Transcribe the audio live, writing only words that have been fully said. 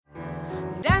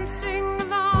dancing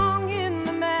along in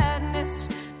the madness.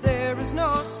 There is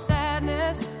no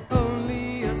sadness,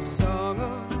 only a song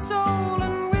of the soul,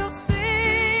 and we'll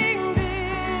sing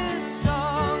this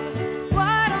song.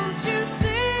 Why don't you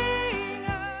sing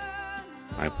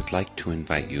along? I would like to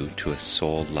invite you to a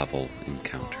soul-level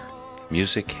encounter.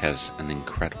 Music has an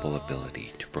incredible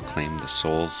ability to proclaim the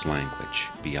soul's language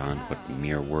beyond what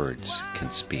mere words can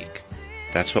speak.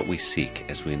 That's what we seek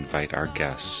as we invite our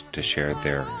guests to share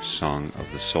their song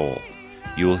of the soul.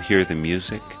 You will hear the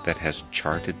music that has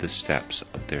charted the steps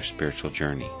of their spiritual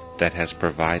journey, that has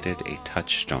provided a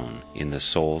touchstone in the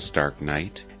soul's dark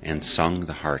night and sung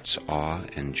the heart's awe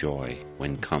and joy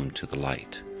when come to the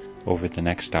light. Over the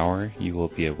next hour, you will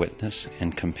be a witness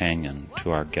and companion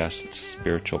to our guests'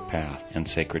 spiritual path and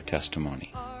sacred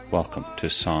testimony. Welcome to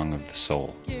Song of the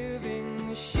Soul.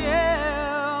 Giving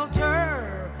shelter,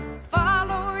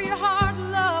 follow your heart,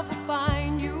 love will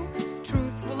find you,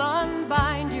 truth will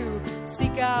unbind you,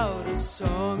 seek out a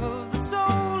song of the soul,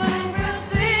 and we'll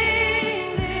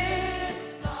sing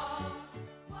this song.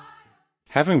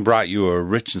 Having brought you a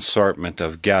rich assortment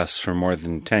of guests for more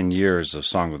than 10 years of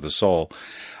Song of the Soul,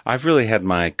 I've really had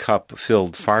my cup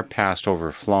filled far past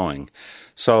overflowing,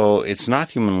 so it's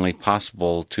not humanly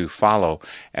possible to follow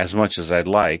as much as I'd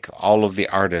like all of the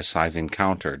artists I've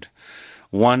encountered.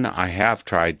 One I have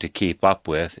tried to keep up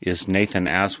with is Nathan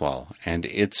Aswell, and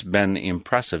it's been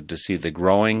impressive to see the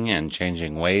growing and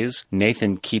changing ways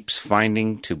Nathan keeps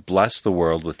finding to bless the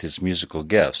world with his musical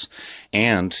gifts,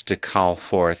 and to call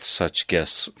forth such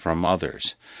gifts from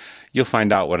others. You'll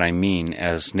find out what I mean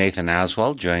as Nathan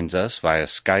Aswell joins us via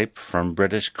Skype from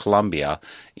British Columbia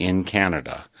in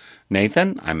Canada.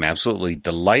 Nathan, I'm absolutely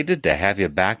delighted to have you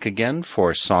back again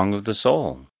for Song of the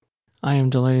Soul. I am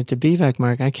delighted to be back,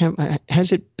 Mark.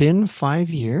 Has it been 5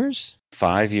 years?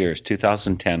 5 years.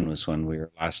 2010 was when we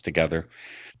were last together.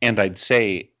 And I'd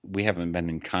say we haven't been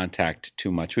in contact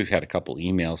too much. We've had a couple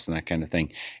emails and that kind of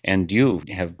thing. And you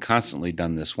have constantly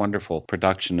done this wonderful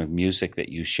production of music that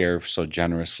you share so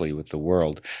generously with the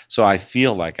world. So I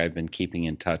feel like I've been keeping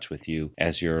in touch with you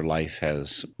as your life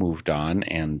has moved on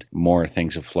and more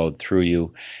things have flowed through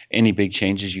you. Any big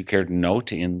changes you care to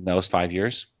note in those 5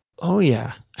 years? Oh,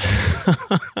 yeah.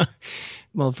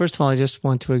 Well, first of all, I just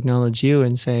want to acknowledge you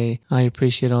and say I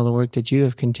appreciate all the work that you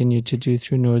have continued to do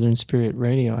through Northern Spirit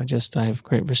Radio. I have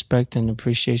great respect and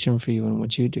appreciation for you and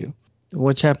what you do.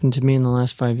 What's happened to me in the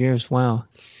last 5 years? Wow.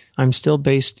 I'm still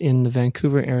based in the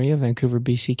Vancouver area, Vancouver,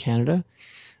 BC, Canada.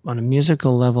 On a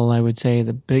musical level, I would say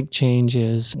the big change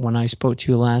is when I spoke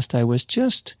to you last, I was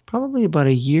just probably about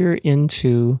a year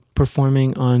into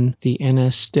performing on the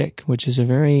NS Stick, which is a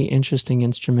very interesting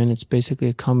instrument. It's basically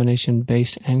a combination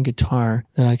bass and guitar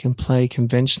that I can play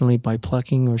conventionally by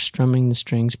plucking or strumming the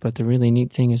strings. But the really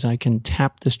neat thing is I can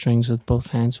tap the strings with both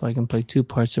hands, so I can play two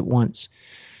parts at once.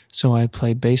 So I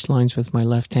play bass lines with my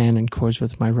left hand and chords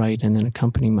with my right, and then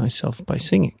accompany myself by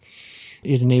singing.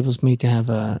 It enables me to have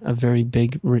a very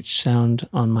big, rich sound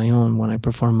on my own when I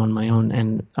perform on my own,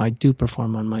 and I do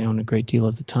perform on my own a great deal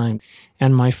of the time.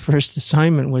 And my first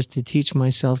assignment was to teach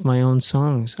myself my own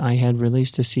songs. I had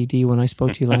released a CD when I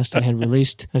spoke to you last. I had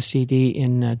released a CD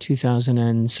in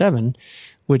 2007,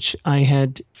 which I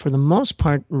had, for the most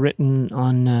part, written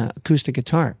on acoustic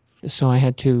guitar. So I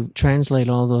had to translate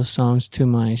all those songs to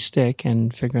my stick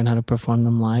and figure out how to perform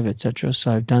them live, etc.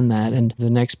 So I've done that. And the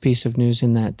next piece of news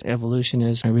in that evolution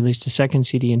is I released a second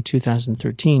CD in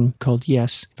 2013 called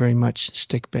Yes, very much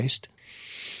stick-based.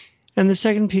 And the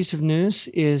second piece of news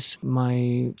is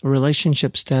my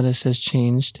relationship status has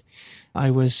changed.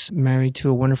 I was married to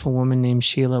a wonderful woman named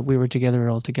Sheila. We were together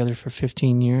altogether for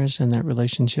 15 years, and that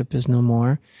relationship is no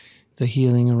more. The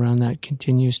healing around that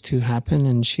continues to happen,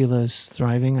 and Sheila is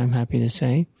thriving, I'm happy to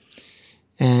say.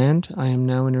 And I am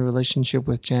now in a relationship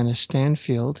with Janice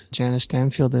Stanfield. Janice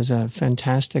Stanfield is a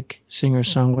fantastic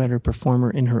singer-songwriter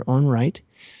performer in her own right.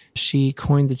 She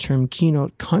coined the term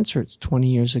keynote concerts 20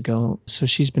 years ago, so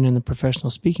she's been in the professional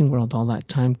speaking world all that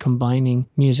time, combining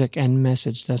music and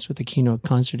message. That's what the keynote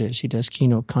concert is. She does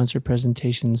keynote concert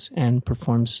presentations and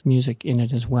performs music in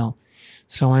it as well.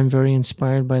 So I'm very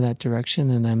inspired by that direction,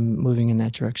 and I'm moving in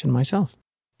that direction myself.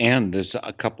 And there's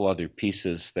a couple other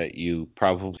pieces that you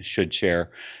probably should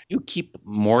share. You keep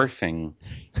morphing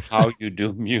how you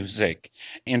do music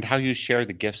and how you share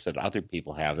the gifts that other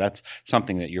people have. That's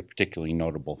something that you're particularly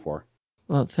notable for.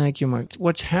 Well, thank you, Mark.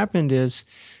 What's happened is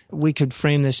we could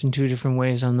frame this in two different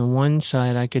ways. On the one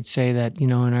side, I could say that,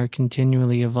 in our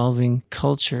continually evolving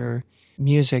culture,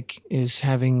 music is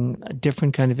having a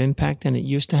different kind of impact than it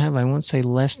used to have. I won't say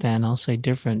less than, I'll say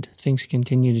different. Things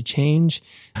continue to change.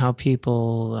 How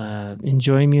people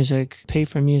enjoy music, pay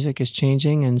for music is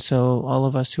changing. And so all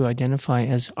of us who identify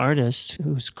as artists,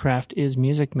 whose craft is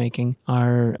music making,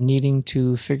 are needing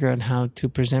to figure out how to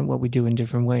present what we do in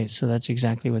different ways. So that's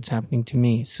exactly what's happening to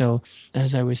me. So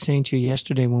as I was saying to you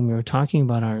yesterday when we were talking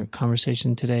about our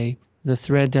conversation today, the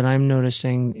thread that I'm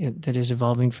noticing that is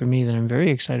evolving for me that I'm very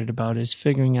excited about is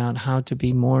figuring out how to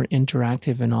be more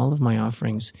interactive in all of my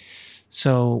offerings.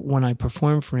 So when I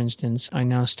perform, for instance, I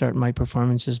now start my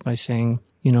performances by saying,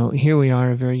 here we are,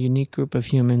 a very unique group of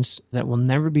humans that will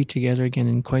never be together again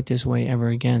in quite this way ever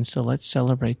again. So let's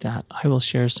celebrate that. I will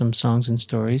share some songs and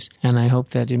stories, and I hope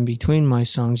that in between my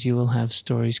songs, you will have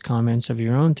stories, comments of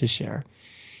your own to share.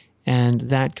 And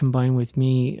that combined with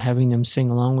me having them sing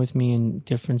along with me in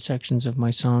different sections of my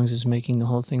songs is making the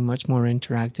whole thing much more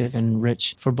interactive and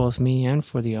rich for both me and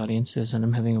for the audiences. And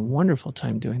I'm having a wonderful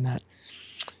time doing that.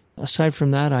 Aside from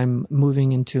that, I'm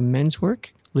moving into men's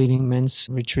work, leading men's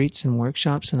retreats and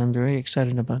workshops, and I'm very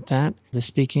excited about that. The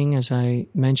speaking, as I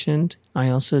mentioned, I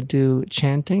also do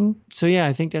chanting. So yeah,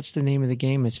 I think that's the name of the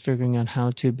game, is figuring out how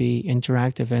to be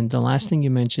interactive. And the last thing you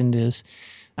mentioned is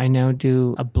I now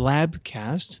do a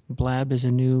Blabcast. Blab is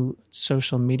a new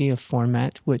social media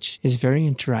format, which is very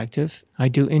interactive. I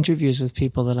do interviews with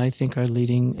people that I think are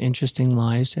leading interesting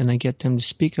lives, and I get them to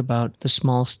speak about the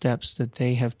small steps that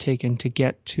they have taken to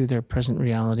get to their present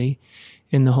reality,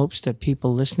 in the hopes that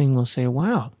people listening will say,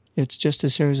 wow, it's just a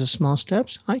series of small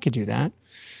steps. I could do that.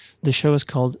 The show is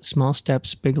called Small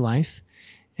Steps, Big Life.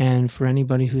 And for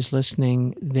anybody who's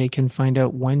listening, they can find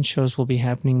out when shows will be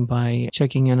happening by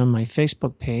checking in on my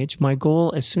Facebook page. My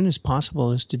goal, as soon as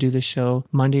possible, is to do the show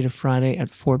Monday to Friday at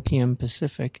 4 p.m.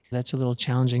 Pacific. That's a little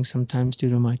challenging sometimes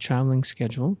due to my traveling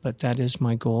schedule, but that is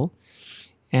my goal.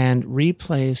 And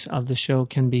replays of the show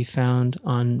can be found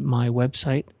on my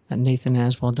website at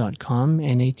nathanaswell.com,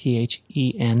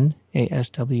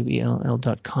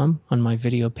 nathenaswell.com, on my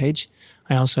video page.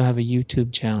 I also have a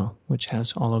YouTube channel, which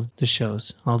has all of the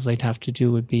shows. All they'd have to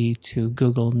do would be to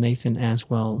Google Nathan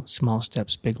Aswell, Small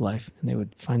Steps, Big Life, and they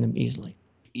would find them easily.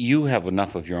 You have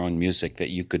enough of your own music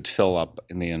that you could fill up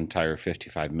in the entire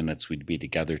 55 minutes we'd be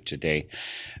together today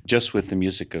just with the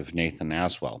music of Nathan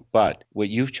Aswell. But what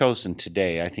you've chosen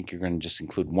today, I think you're going to just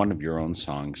include one of your own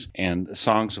songs and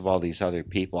songs of all these other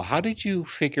people. How did you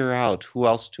figure out who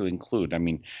else to include? I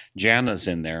mean, Jana's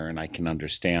in there, and I can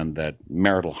understand that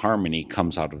marital harmony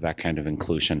comes out of that kind of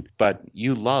inclusion. But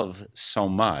you love so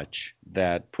much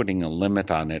that putting a limit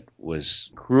on it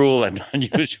was cruel and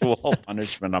unusual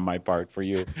punishment on my part for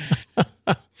you.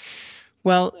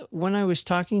 Well, when I was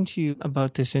talking to you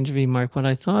about this interview, Mark, what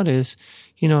I thought is,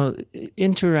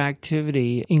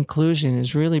 interactivity, inclusion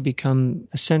has really become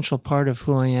a central part of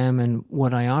who I am and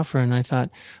what I offer. And I thought,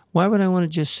 why would I want to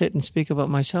just sit and speak about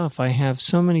myself? I have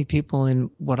so many people in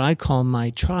what I call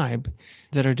my tribe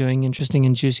that are doing interesting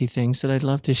and juicy things that I'd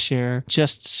love to share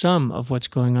just some of what's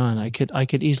going on. we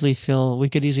could easily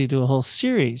do a whole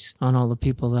series on all the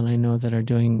people that I know that are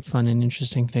doing fun and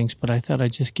interesting things, but I thought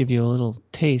I'd just give you a little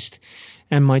taste.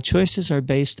 And my choices are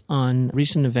based on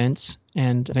recent events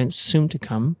and events soon to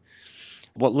come.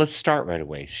 Well, let's start right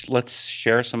away. Let's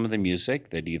share some of the music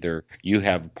that either you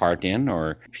have a part in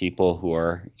or people who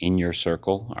are in your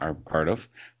circle are part of.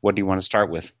 What do you want to start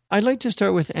with? I'd like to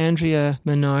start with Andrea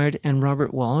Menard and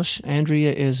Robert Walsh.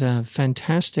 Andrea is a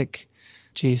fantastic,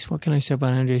 what can I say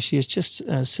about Andrea? She is just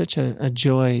such a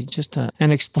joy, just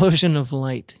an explosion of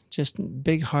light, just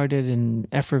big-hearted and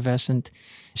effervescent.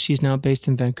 She's now based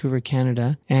in Vancouver,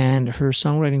 Canada, and her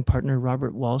songwriting partner,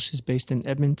 Robert Walsh, is based in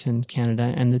Edmonton,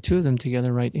 Canada, and the two of them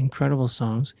together write incredible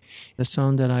songs. The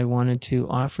song that I wanted to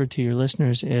offer to your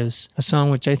listeners is a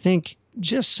song which I think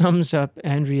just sums up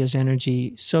Andrea's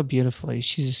energy so beautifully.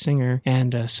 She's a singer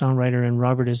and a songwriter, and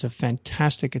Robert is a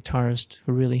fantastic guitarist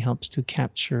who really helps to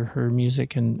capture her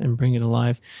music and bring it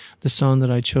alive. The song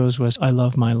that I chose was I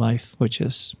Love My Life, which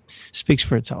speaks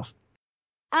for itself.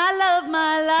 I love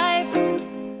my life.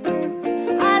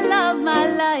 I love my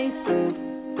life.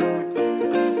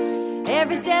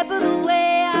 Every step of the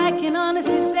way I can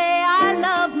honestly say I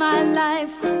love my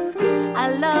life. I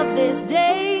love this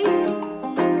day.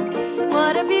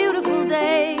 What a beautiful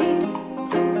day.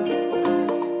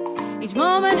 Each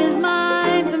moment is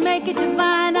mine to make it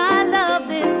divine. I love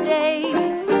this day.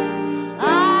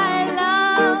 I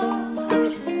love.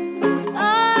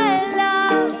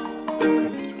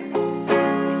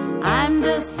 I'm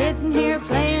just sitting here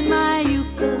playing my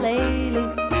ukulele.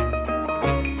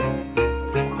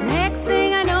 Next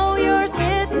thing I know, you're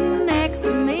sitting next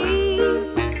to me.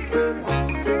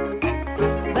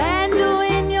 Banjo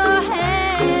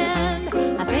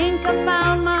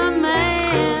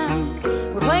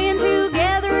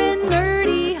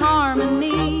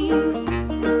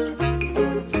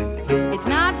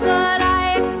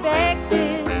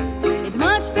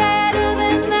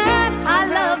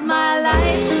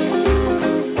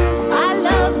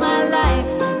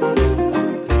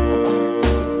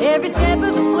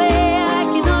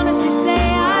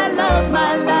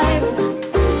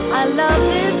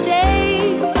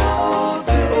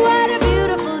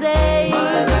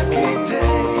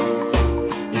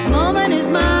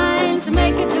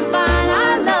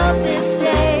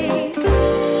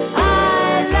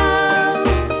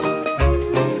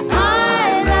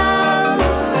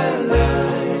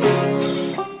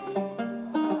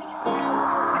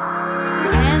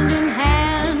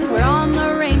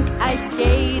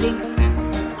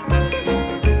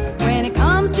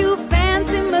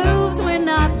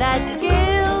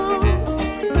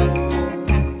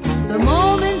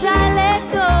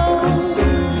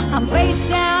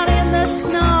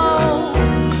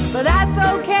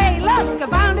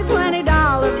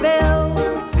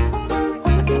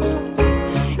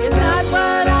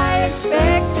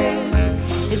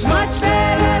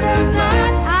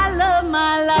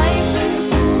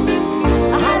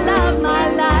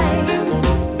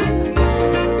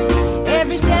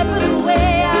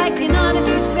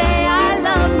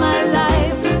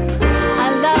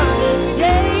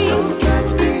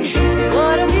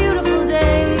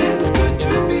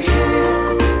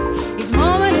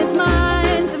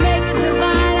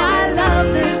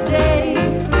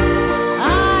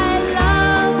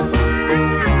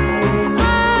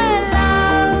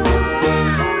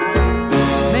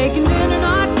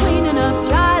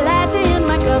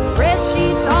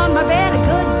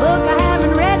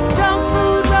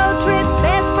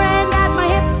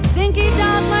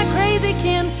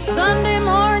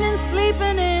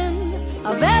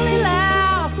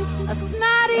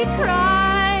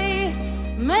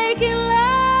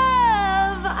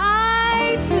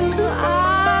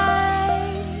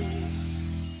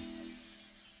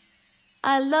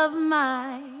I love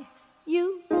my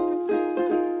you,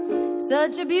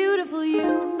 such a beautiful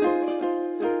you.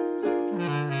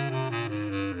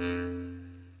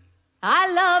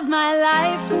 I love my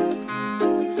life,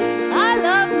 I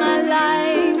love my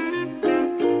life.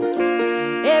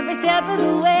 Every step of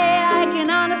the way I can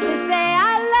honestly say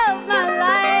I love my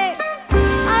life.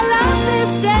 I love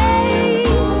this day,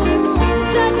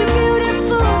 such a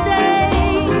beautiful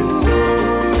day.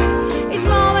 Each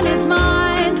moment is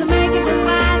mine to make it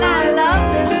define. I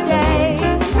love this day. I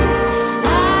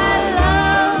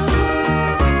love that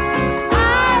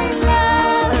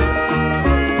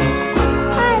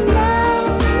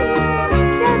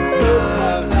beautiful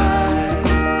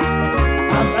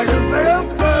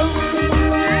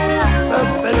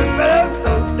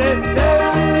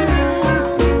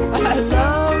life.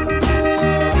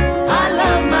 I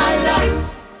love my life.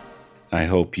 I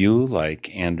hope you, like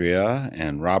Andrea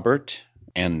and Robert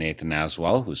and Nathan as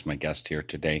well, who's my guest here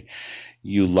today,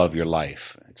 you love your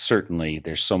life. Certainly,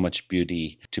 there's so much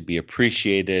beauty to be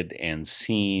appreciated and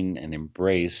seen and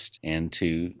embraced and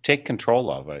to take control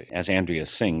of it. As Andrea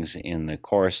sings in the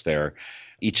chorus there,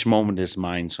 each moment is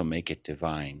mine, so make it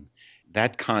divine.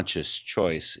 That conscious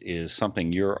choice is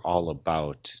something you're all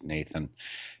about, Nathan.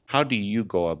 How do you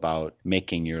go about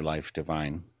making your life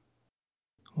divine?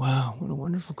 Wow, what a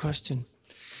wonderful question.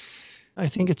 I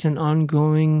think it's an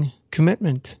ongoing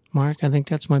commitment, Mark. I think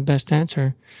that's my best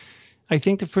answer. I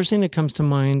think the first thing that comes to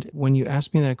mind when you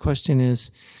ask me that question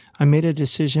is I made a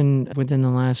decision within the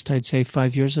last, I'd say,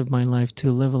 5 years of my life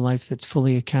to live a life that's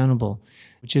fully accountable,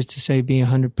 which is to say be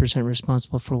 100%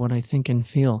 responsible for what I think and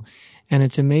feel. And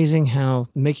it's amazing how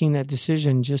making that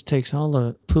decision just takes all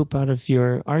the poop out of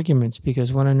your arguments,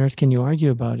 because what on earth can you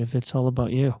argue about if it's all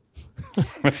about you?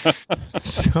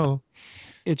 So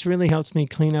it's really helped me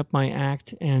clean up my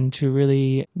act and to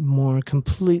really more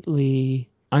completely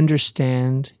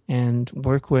understand and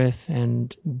work with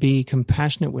and be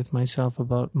compassionate with myself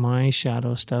about my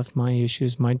shadow stuff, my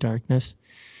issues, my darkness,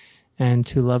 and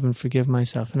to love and forgive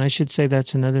myself. And I should say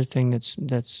that's another thing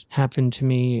that's happened to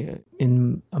me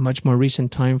in a much more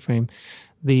recent time frame.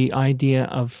 The idea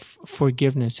of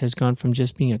forgiveness has gone from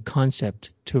just being a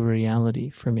concept to a reality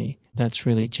for me. That's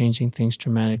really changing things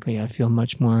dramatically. I feel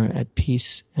much more at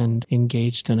peace and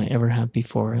engaged than I ever have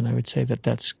before. And I would say that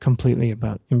that's completely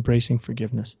about embracing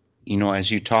forgiveness. You know, as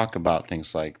you talk about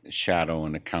things like shadow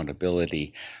and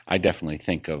accountability, I definitely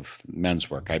think of men's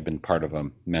work. I've been part of a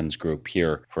men's group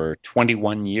here for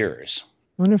 21 years.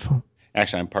 Wonderful.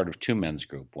 Actually, I'm part of two men's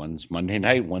group. One's Monday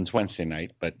night, one's Wednesday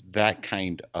night. But that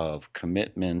kind of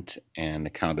commitment and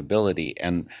accountability.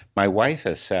 And my wife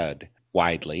has said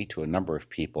widely to a number of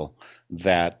people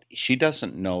that she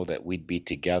doesn't know that we'd be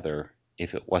together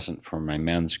if it wasn't for my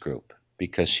men's group.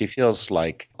 Because she feels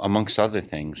like, amongst other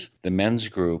things, the men's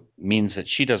group means that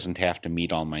she doesn't have to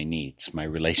meet all my needs, my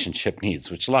relationship needs,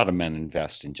 which a lot of men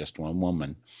invest in just one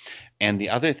woman. And the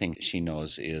other thing she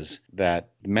knows is that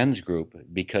the men's group,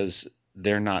 because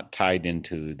they're not tied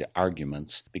into the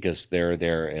arguments, because they're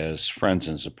there as friends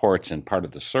and supports and part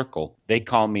of the circle, they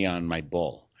call me on my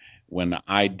bull. When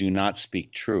I do not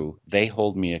speak true, they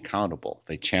hold me accountable.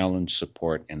 They challenge,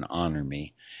 support, and honor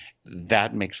me.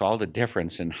 That makes all the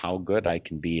difference in how good I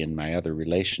can be in my other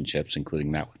relationships,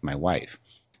 including that with my wife.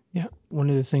 Yeah, one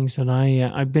of the things that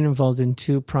I've been involved in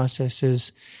two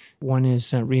processes. One is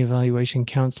reevaluation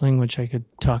counseling, which I could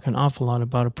talk an awful lot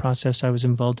about, a process I was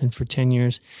involved in for 10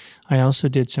 years. I also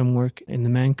did some work in the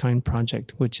Mankind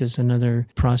Project, which is another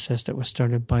process that was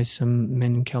started by some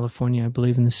men in California, I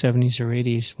believe in the 70s or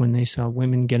 80s. When they saw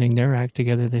women getting their act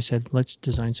together, they said, let's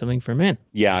design something for men.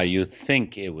 Yeah, you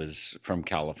think it was from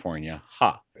California.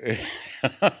 Ha!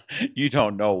 You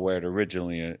don't know where it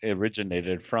originally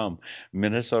originated from.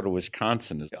 Minnesota,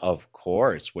 Wisconsin, of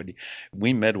course.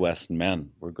 We Midwest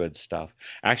men, we're good stuff.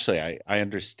 Actually, I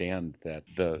understand that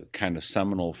the kind of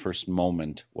seminal first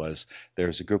moment was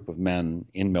there's a group of men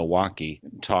in Milwaukee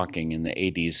talking in the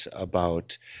 80s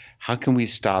about how can we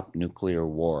stop nuclear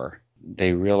war.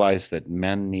 They realized that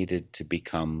men needed to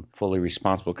become fully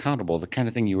responsible, accountable, the kind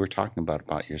of thing you were talking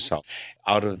about yourself.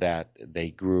 Out of that, they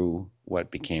grew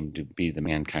what became to be the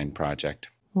Mankind Project.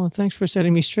 Well, thanks for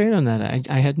setting me straight on that.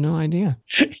 I had no idea.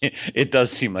 It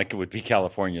does seem like it would be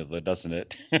California, though, doesn't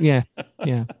it? Yeah.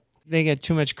 They get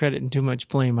too much credit and too much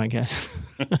blame, I guess.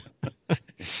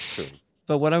 It's true.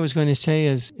 But what I was going to say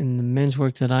is in the men's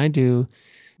work that I do,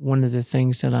 one of the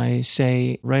things that I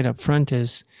say right up front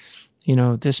is, you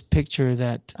know, this picture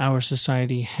that our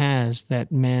society has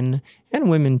that men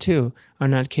and women too are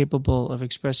not capable of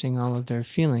expressing all of their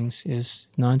feelings is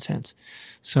nonsense.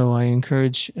 So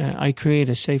I create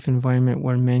a safe environment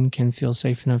where men can feel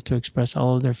safe enough to express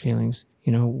all of their feelings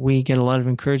we get a lot of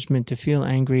encouragement to feel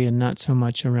angry and not so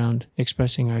much around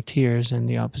expressing our tears, and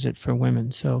the opposite for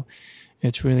women. So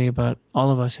it's really about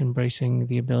all of us embracing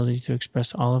the ability to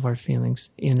express all of our feelings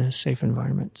in a safe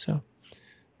environment. So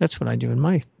that's what I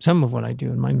do some of what I do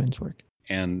in my men's work.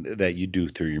 And that you do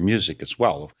through your music as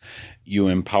well. You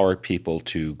empower people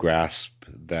to grasp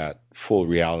that full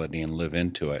reality and live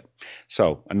into it.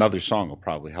 So another song will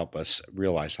probably help us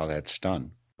realize how that's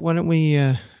done. Why don't we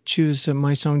choose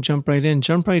my song, Jump Right In?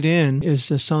 Jump Right In is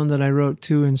a song that I wrote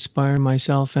to inspire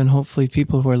myself and hopefully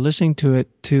people who are listening to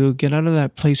it to get out of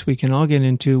that place we can all get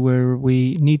into where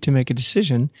we need to make a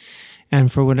decision.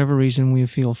 And for whatever reason, we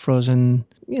feel frozen,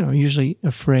 usually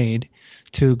afraid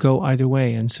to go either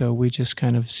way. And so we just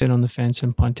kind of sit on the fence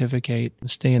and pontificate,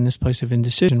 stay in this place of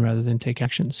indecision rather than take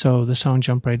action. So the song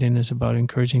Jump Right In is about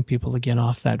encouraging people to get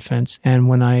off that fence. And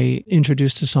when I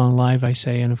introduced the song live, I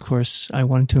say, and of course, I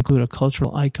wanted to include a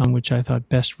cultural icon, which I thought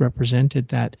best represented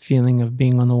that feeling of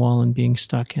being on the wall and being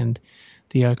stuck. And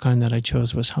the icon that I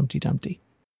chose was Humpty Dumpty.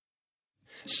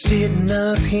 Sitting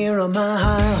up here on my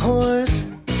high horse,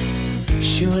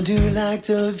 sure do like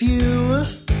the view.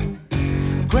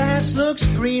 Grass looks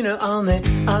greener on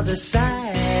the other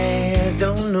side.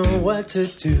 Don't know what to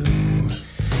do.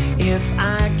 If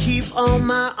I keep all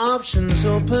my options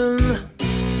open,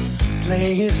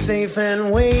 play it safe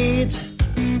and wait,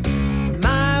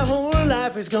 my whole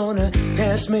life is gonna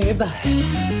pass me by.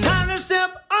 Time to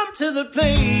step up to the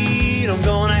plate. I'm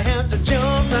gonna have to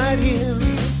jump right in.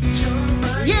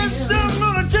 Yes, I'm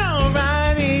gonna jump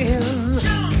right in.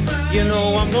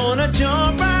 I'm gonna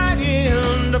jump right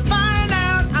in to find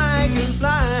out I can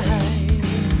fly.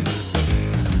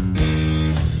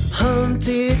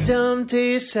 Humpty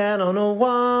Dumpty sat on a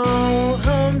wall.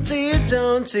 Humpty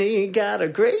Dumpty got a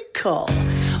great call.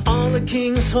 All the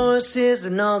king's horses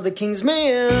and all the king's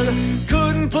men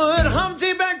couldn't put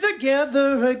Humpty back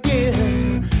together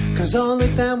again, 'cause all they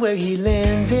found where he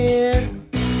landed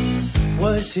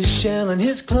was his shell and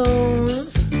his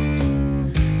clothes.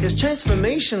 His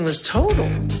transformation was total.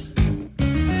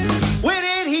 Where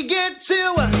did he get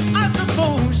to? I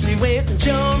suppose he went and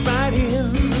jumped right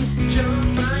in.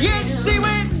 Yes, he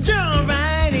went and jumped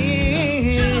right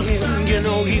in.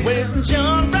 He went and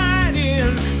jumped right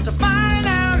in to find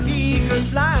out he could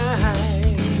fly.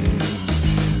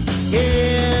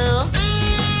 Yeah.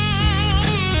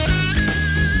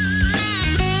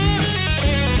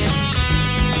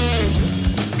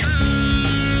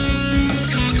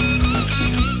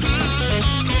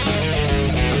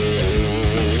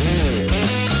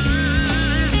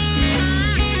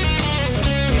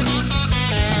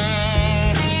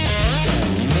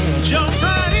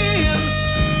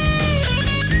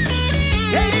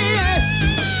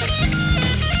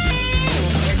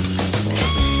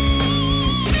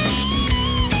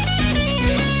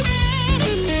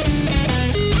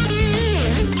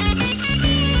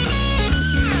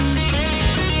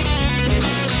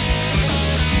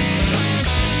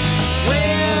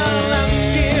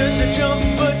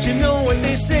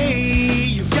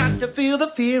 Feel the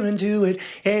fear and do it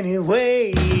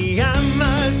anyway. I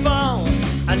might fall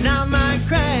and I might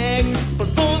crack,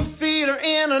 but both feet are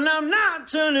in and I'm not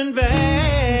turning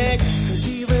back. 'Cause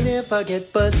even if I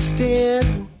get busted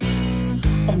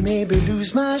or maybe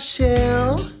lose my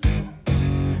shell,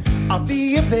 I'll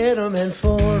be a better man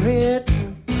for it,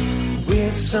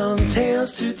 with some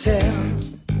tales to tell.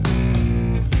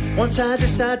 Once I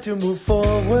decide to move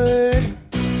forward,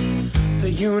 the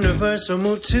universe will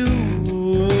move too.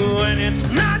 And it's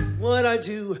not what I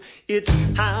do, it's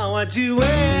how I do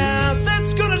it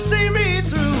that's gonna see me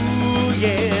through.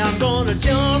 Yeah, I'm gonna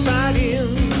jump right in.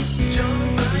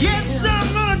 Yes, I'm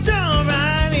gonna jump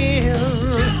right in.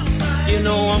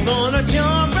 I'm gonna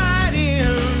jump right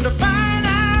in to find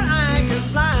out I can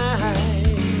fly.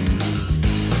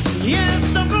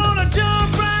 Yes, I'm gonna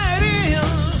jump right in.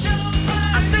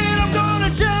 I said I'm gonna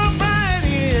jump right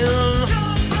in.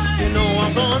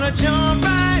 I'm gonna jump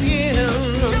right in.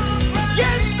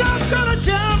 Yes, I'm gonna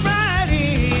jump right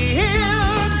in.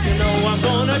 I'm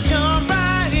gonna jump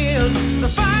right in to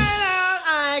find out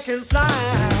I can fly.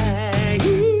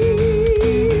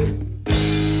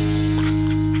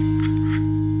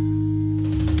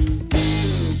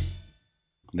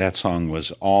 That song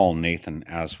was all Nathan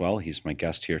Aswell. He's my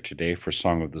guest here today for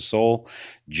Song of the Soul.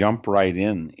 Jump Right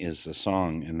In is the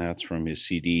song, and that's from his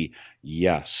CD,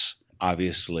 Yes.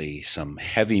 Obviously, some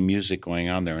heavy music going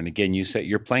on there. And again, you said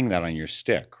you're playing that on your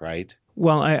stick, right?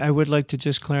 Well, I would like to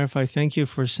just clarify. Thank you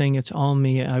for saying it's all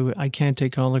me. I can't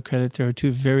take all the credit. There are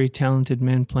two very talented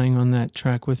men playing on that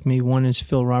track with me. One is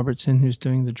Phil Robertson, who's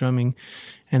doing the drumming,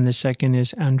 And the second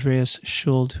is Andreas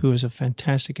Schuld, who is a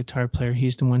fantastic guitar player.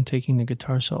 He's the one taking the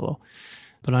guitar solo.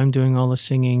 But I'm doing all the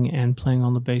singing and playing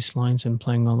all the bass lines and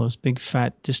playing all those big,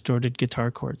 fat, distorted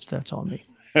guitar chords. That's all me.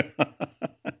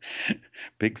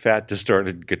 Big, fat,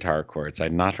 distorted guitar chords.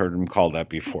 I'd not heard him call that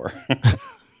before.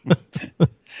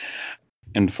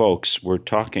 And folks, we're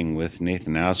talking with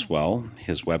Nathan Aswell.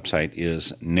 His website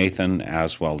is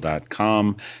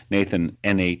nathanaswell.com. Nathan,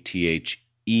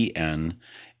 Nathen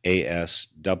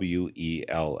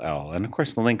Aswell. And of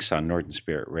course, the link's on Northern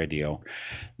Spirit Radio.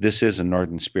 This is a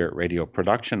Northern Spirit Radio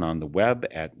production on the web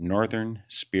at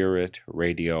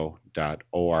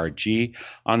northernspiritradio.org.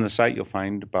 On the site, you'll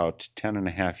find about 10 and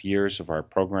a half years of our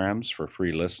programs for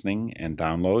free listening and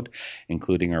download,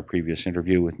 including our previous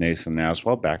interview with Nathan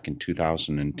Aswell back in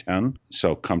 2010.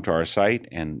 So come to our site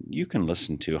and you can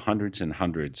listen to hundreds and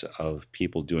hundreds of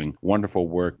people doing wonderful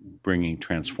work, bringing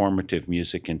transformative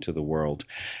music into the world.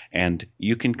 And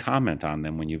you can comment on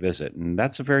them when you visit. And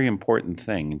that's a very important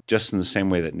thing. Just in the same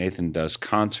way that Nathan does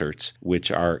concerts,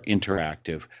 which are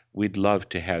interactive, we'd love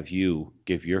to have you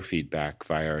give your feedback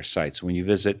via our sites. When you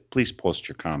visit, please post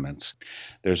your comments.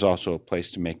 There's also a place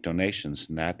to make donations,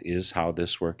 and that is how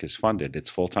this work is funded. It's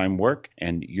full-time work,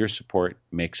 and your support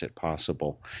makes it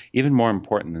possible. Even more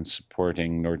important than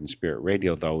supporting Northern Spirit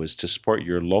Radio, though, is to support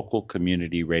your local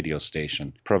community radio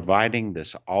station. Providing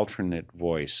this alternate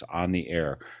voice on the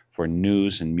air for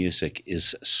news and music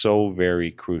is so very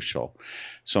crucial.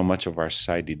 So much of our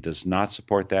society does not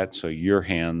support that, so your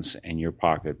hands and your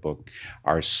pocketbook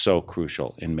are so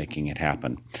crucial in making it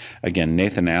happen. Again,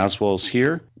 Nathan Aswell's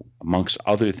here. Amongst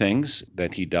other things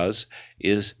that he does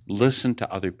is listen to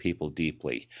other people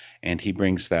deeply, and he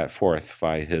brings that forth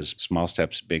via his Small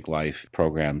Steps, Big Life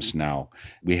programs now.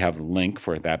 We have a link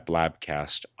for that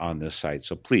blabcast on this site,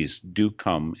 so please do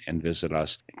come and visit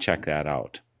us and check that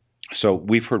out. So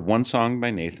we've heard one song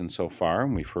by Nathan so far,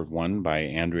 and we've heard one by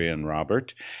Andrea and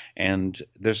Robert, and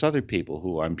there's other people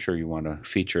who I'm sure you want to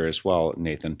feature as well,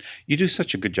 Nathan. You do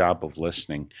such a good job of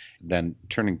listening, then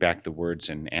turning back the words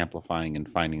and amplifying and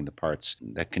finding the parts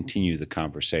that continue the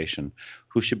conversation.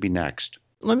 Who should be next?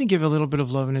 Let me give a little bit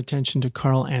of love and attention to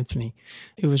Carl Anthony.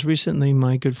 It was recently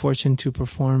my good fortune to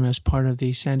perform as part of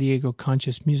the San Diego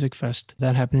Conscious Music Fest.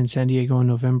 That happened in San Diego on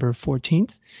November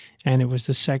 14th, and it was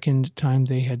the second time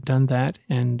they had done that,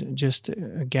 and just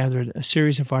gathered a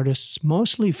series of artists,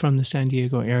 mostly from the San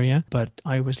Diego area, but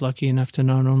I was lucky enough to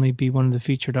not only be one of the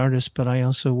featured artists, but I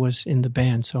also was in the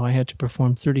band, so I had to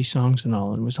perform 30 songs and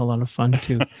all, and it was a lot of fun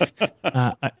too.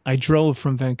 I drove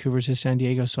from Vancouver to San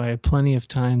Diego, so I had plenty of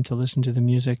time to listen to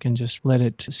the music and just let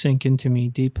it sink into me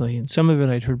deeply. And some of it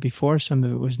I'd heard before, some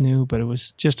of it was new, but it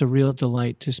was just a real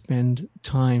delight to spend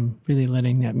time really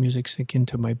letting that music sink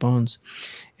into my bones.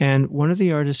 And one of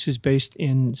the artists who's based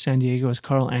in San Diego is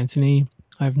Carl Anthony.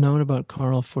 I've known about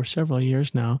Carl for several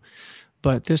years now,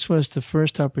 but this was the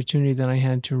first opportunity that I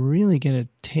had to really get a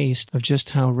taste of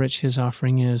just how rich his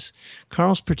offering is.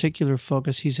 Carl's particular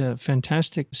focus, he's a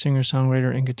fantastic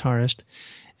singer-songwriter and guitarist,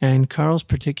 and Carl's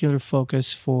particular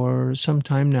focus for some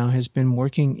time now has been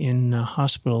working in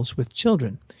hospitals with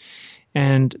children.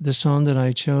 And the song that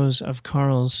I chose of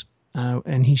Carl's,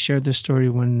 and he shared this story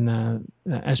when,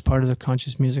 as part of the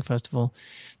Conscious Music Festival,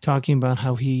 talking about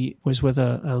how he was with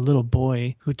a little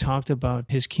boy who talked about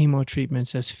his chemo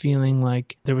treatments as feeling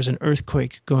like there was an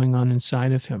earthquake going on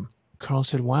inside of him. Carl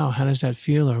said, "Wow, how does that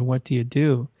feel, or what do you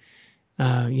do?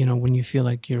 When you feel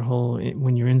like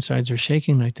when your insides are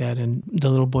shaking like that?" And the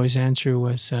little boy's answer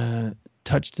was,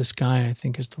 "Touch the sky," I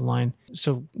think is the line.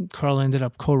 So Carl ended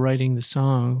up co-writing the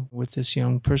song with this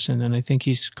young person, and I think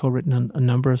he's co-written a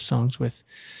number of songs with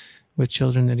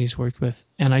children that he's worked with.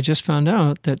 And I just found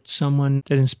out that someone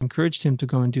that encouraged him to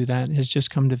go and do that has just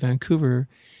come to Vancouver.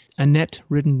 Annette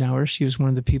Riddenauer, she was one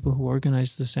of the people who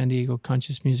organized the San Diego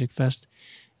Conscious Music Fest,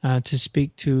 to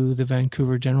speak to the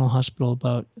Vancouver General Hospital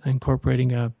about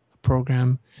incorporating a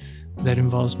program that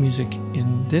involves music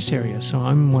in this area. So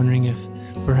I'm wondering if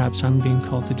perhaps I'm being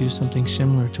called to do something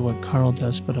similar to what Carl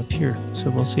does, but up here.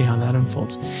 So we'll see how that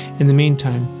unfolds. In the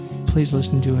meantime, please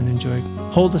listen to and enjoy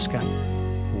Hold the Sky.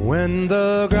 When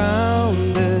the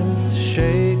ground is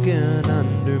shaking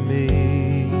under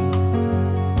me,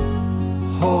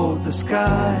 hold the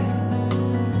sky,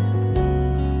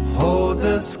 hold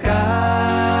the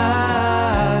sky.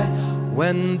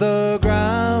 When the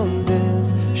ground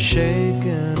is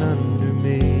shaking under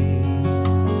me,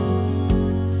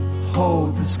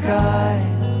 hold the sky,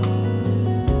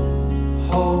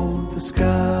 hold the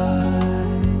sky.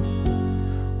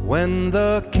 When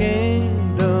the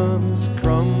kingdoms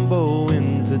crumble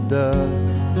into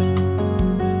dust,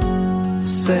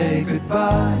 say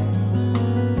goodbye,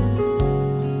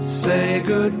 say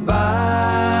goodbye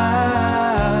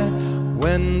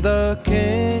when the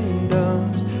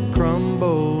kingdoms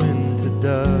crumble into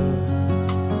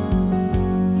dust.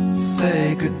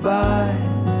 Say goodbye,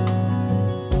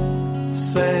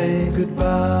 say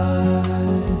goodbye.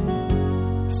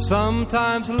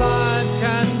 Sometimes life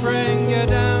can bring you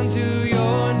down to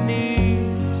your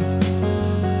knees.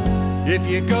 If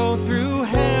you go through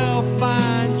hell,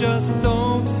 fine, just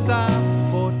don't stop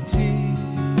for tea.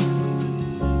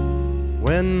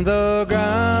 When the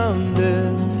ground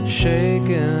is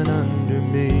shaking under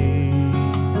me,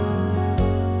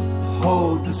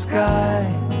 hold the sky,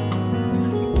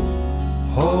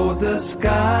 hold the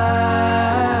sky.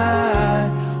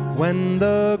 When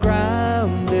the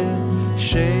ground is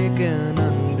shaking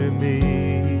under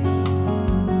me,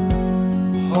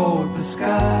 hold the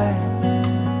sky,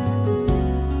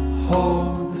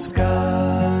 hold the sky.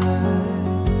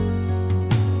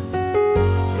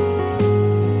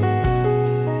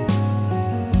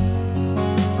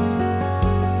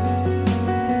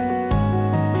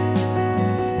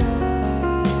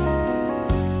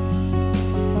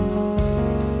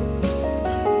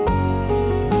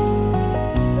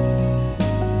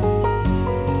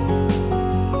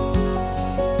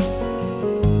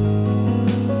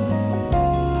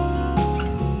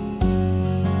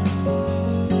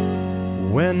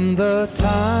 When the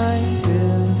time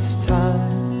is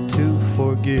time to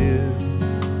forgive,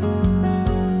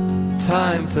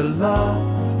 time to love,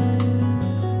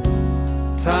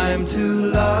 time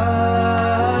to love.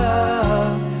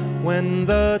 When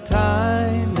the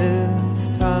time is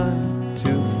time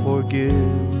to forgive,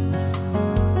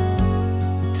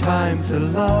 time to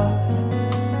love,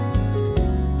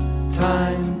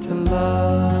 time to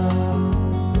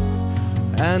love.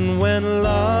 And when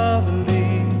love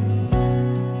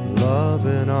love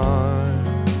in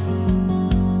arms,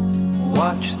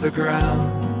 watch the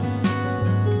ground,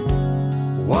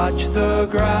 watch the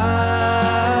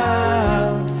ground.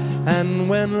 And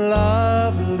when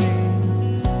love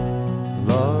leaves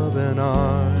love in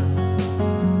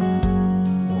arms,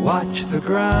 watch the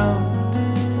ground,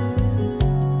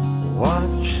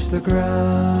 watch the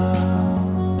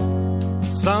ground.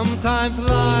 Sometimes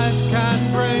life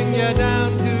can bring you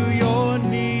down to your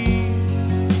knees.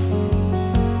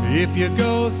 If you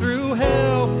go through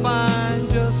hell, fine,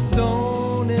 just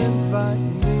don't invite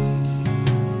me.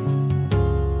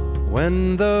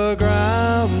 When the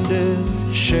ground is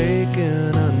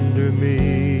shaking under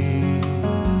me,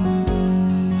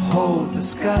 hold the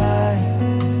sky,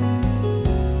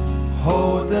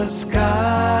 hold the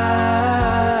sky.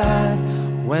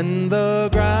 When the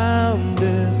ground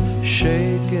is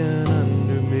shaking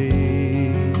under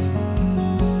me,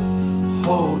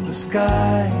 hold the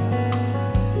sky,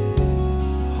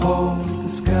 hold the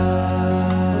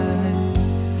sky,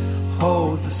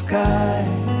 hold the sky,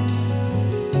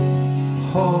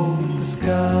 hold the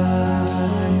sky,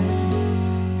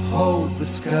 hold the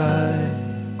sky,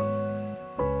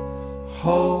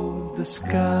 hold the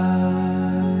sky.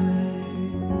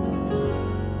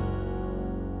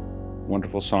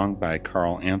 Wonderful song by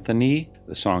Carl Anthony.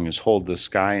 The song is Hold the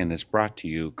Sky and is brought to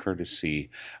you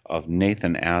courtesy of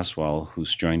Nathan Aswell,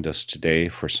 who's joined us today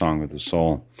for Song of the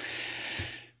Soul.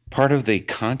 Part of the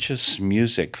Conscious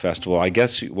Music Festival, I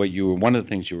guess one of the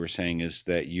things you were saying is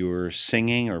that you were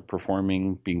singing or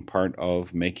performing, being part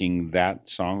of making that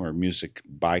song or music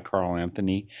by Carl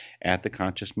Anthony at the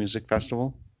Conscious Music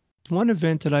Festival? One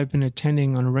event that I've been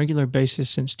attending on a regular basis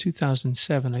since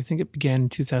 2007, I think it began in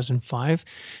 2005,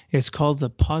 it's called the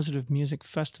Positive Music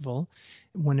Festival.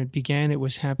 When it began, it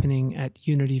was happening at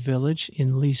Unity Village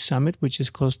in Lee's Summit, which is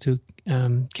close to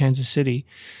Kansas City.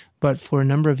 But for a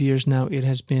number of years now, it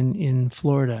has been in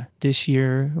Florida. This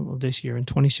year, in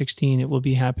 2016, it will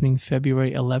be happening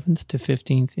February 11th to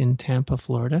 15th in Tampa,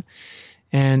 Florida.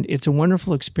 And it's a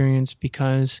wonderful experience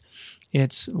because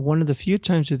it's one of the few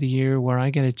times of the year where I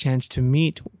get a chance to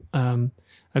meet a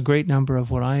great number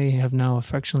of what I have now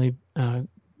affectionately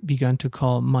begun to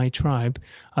call my tribe,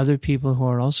 other people who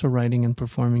are also writing and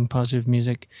performing positive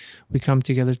music. We come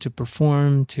together to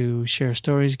perform, to share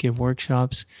stories, give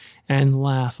workshops, and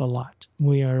laugh a lot.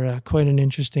 We are quite an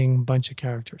interesting bunch of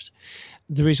characters.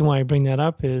 The reason why I bring that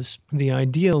up is the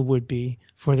ideal would be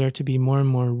for there to be more and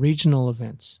more regional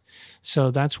events. So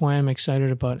that's why I'm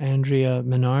excited about Andrea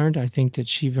Menard. I think that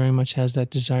she very much has that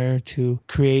desire to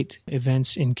create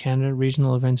events in Canada,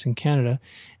 regional events in Canada.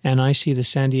 And I see the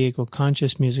San Diego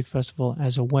Conscious Music Festival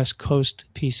as a West Coast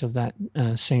piece of that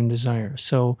same desire.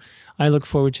 So I look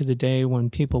forward to the day when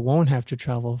people won't have to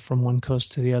travel from one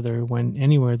coast to the other, when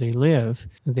anywhere they live,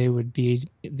 they would be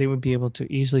able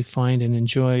to easily find and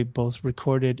enjoy both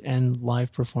recorded and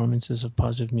live performances of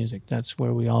positive music. That's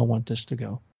where we all want this to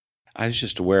go. I was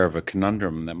just aware of a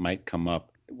conundrum that might come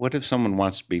up. What if someone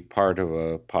wants to be part of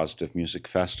a positive music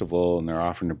festival and they're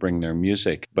offering to bring their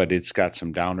music, but it's got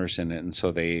some downers in it, and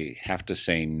so they have to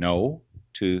say no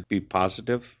to be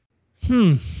positive?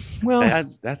 Well,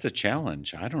 that's a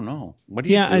challenge. I don't know. What do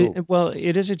you do? Well,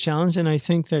 it is a challenge, and I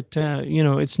think that,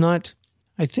 it's not...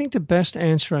 I think the best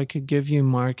answer I could give you,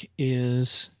 Mark,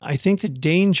 is I think the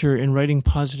danger in writing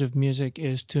positive music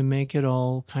is to make it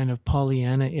all kind of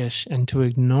Pollyanna-ish and to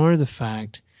ignore the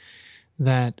fact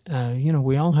that,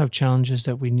 we all have challenges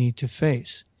that we need to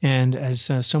face. And as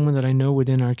someone that I know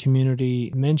within our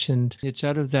community mentioned, it's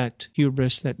out of that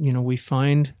hubris that, we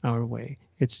find our way.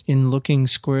 It's in looking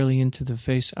squarely into the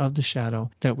face of the shadow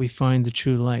that we find the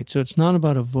true light. So it's not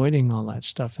about avoiding all that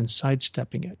stuff and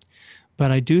sidestepping it.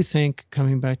 But I do think,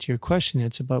 coming back to your question,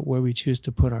 it's about where we choose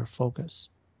to put our focus.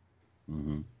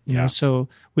 Mm-hmm. Yeah. So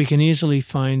we can easily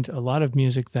find a lot of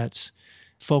music that's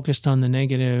focused on the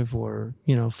negative or,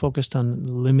 focused on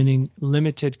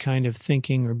limited kind of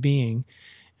thinking or being.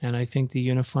 And I think the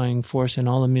unifying force in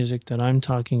all the music that I'm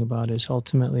talking about is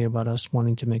ultimately about us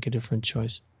wanting to make a different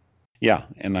choice. Yeah,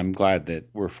 and I'm glad that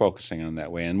we're focusing on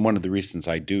that way. And one of the reasons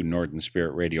I do Northern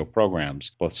Spirit radio programs,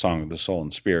 both Song of the Soul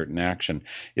and Spirit in Action,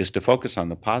 is to focus on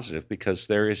the positive, because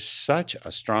there is such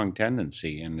a strong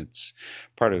tendency, and it's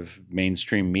part of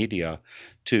mainstream media,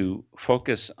 to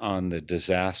focus on the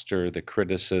disaster, the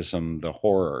criticism, the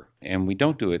horror. And we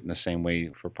don't do it in the same way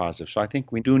for positive. So I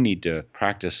think we do need to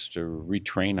practice to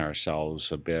retrain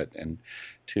ourselves a bit and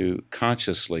to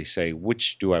consciously say,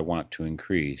 which do I want to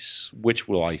increase? Which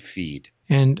will I feed?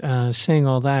 And saying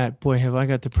all that, boy, have I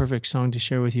got the perfect song to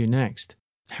share with you next.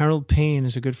 Harold Payne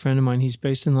is a good friend of mine. He's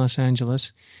based in Los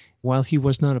Angeles. While he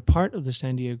was not a part of the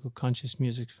San Diego Conscious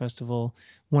Music Festival,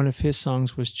 one of his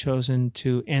songs was chosen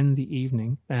to end the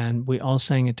evening, and we all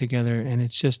sang it together, and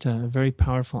it's just a very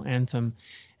powerful anthem.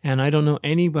 And I don't know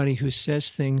anybody who says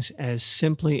things as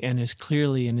simply and as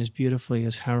clearly and as beautifully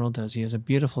as Harold does. He has a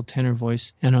beautiful tenor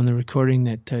voice, and on the recording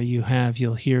that you have,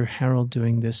 you'll hear Harold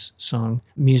doing this song.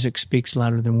 Music speaks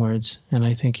louder than words, and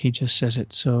I think he just says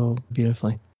it so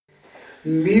beautifully.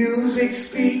 Music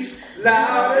speaks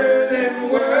louder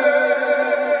than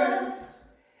words.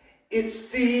 It's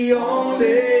the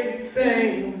only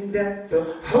thing that the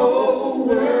whole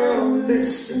world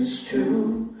listens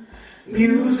to.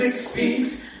 Music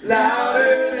speaks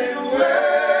louder than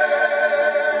words.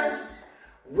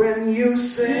 When you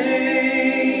sing,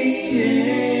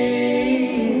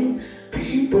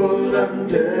 people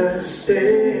understand.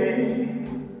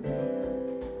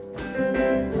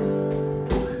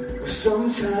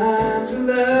 Sometimes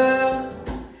love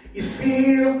you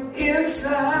feel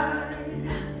inside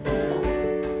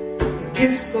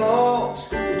gets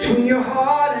lost between your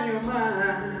heart and your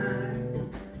mind,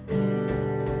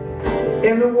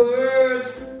 and the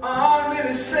words aren't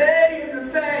really saying the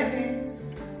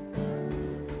things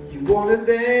you wanted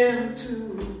them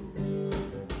to.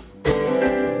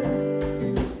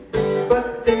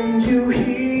 But then you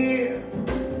hear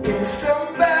in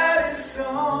somebody's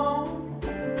song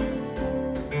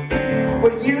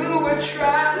what you were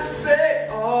trying to say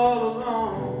all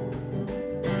along.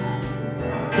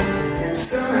 And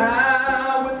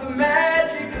somehow with the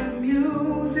magic of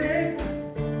music,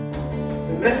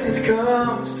 the message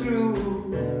comes through,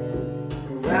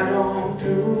 right on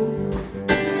through.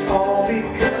 It's all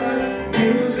because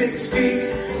music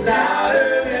speaks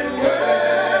louder than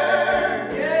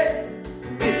words. Yeah.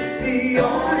 It's the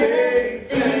only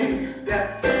thing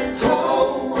that the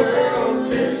whole world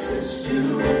listens to.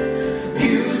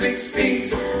 Music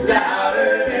speaks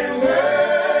louder than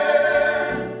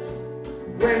words.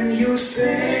 When you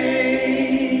sing,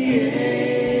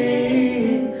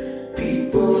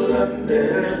 people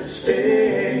understand.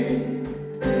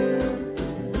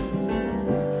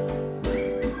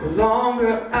 The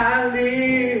longer I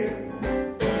live,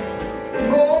 the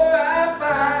more I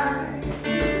find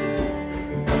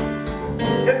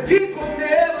that people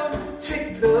never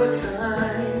take the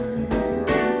time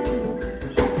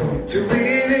to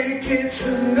really get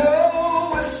to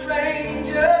know a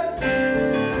stranger,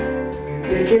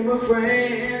 make him a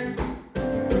friend.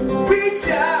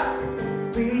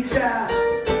 Reach out,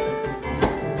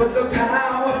 but the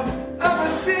power of a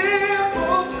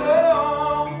simple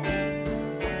song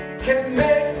can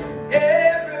make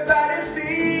everybody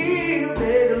feel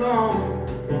they belong.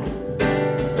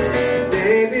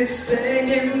 Baby,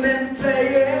 singing and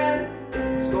playing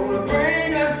is gonna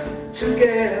bring us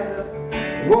together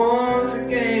once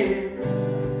again.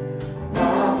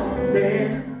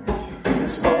 Amen.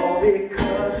 That's all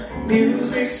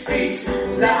speaks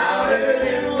louder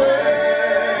than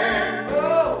words.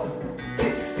 Oh,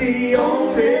 it's the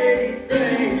only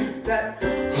thing that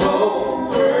the whole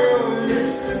world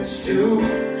listens to.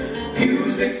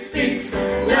 Music speaks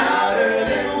louder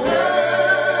than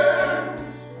words.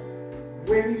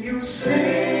 When you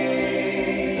sing,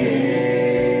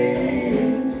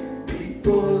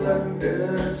 people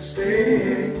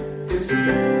understand. This is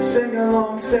the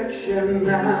sing-along section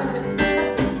now.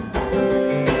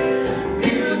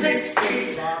 Music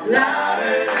speaks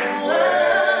louder than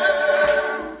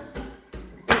words.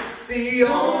 It's the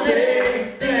only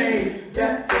thing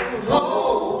that the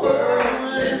whole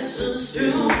world listens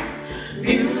to.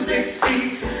 Music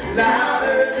speaks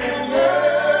louder than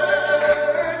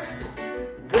words.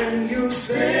 When you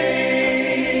sing,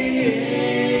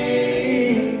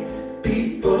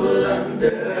 people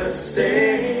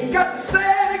understand. Got to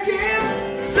say it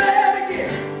again, say it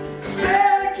again,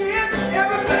 say it again,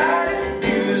 everybody.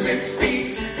 Music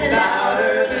speaks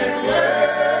louder than words.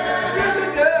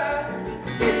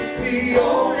 It's the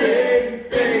only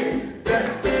thing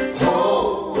that the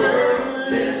whole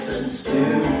world listens to.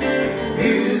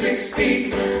 Music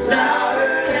speaks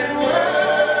louder than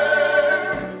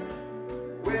words.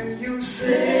 When you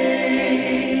sing,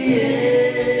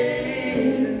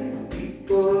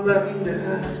 people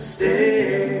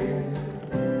understand.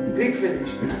 Big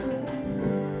finish now.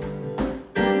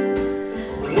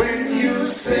 When you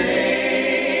sing,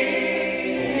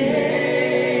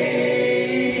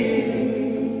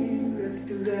 let's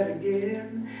do that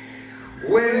again.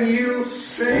 When you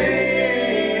sing,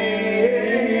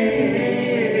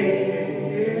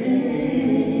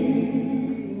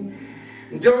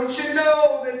 don't you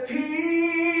know that people,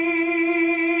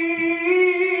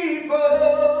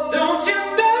 don't you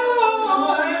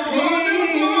know that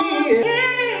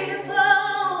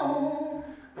people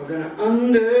are gonna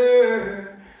understand.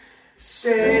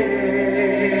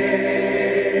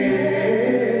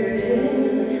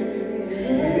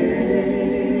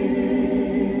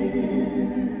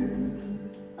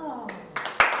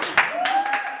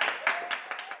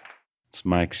 It's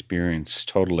my experience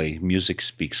totally. Music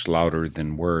speaks louder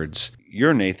than words.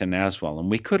 You're Nathan Aswell,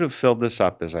 and we could have filled this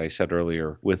up, as I said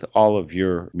earlier, with all of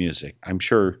your music. I'm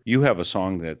sure you have a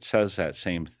song that says that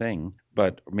same thing,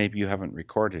 but maybe you haven't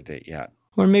recorded it yet.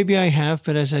 Or maybe I have,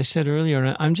 but as I said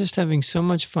earlier, I'm just having so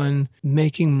much fun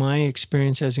making my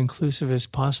experience as inclusive as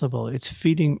possible. It's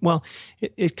feeding, well,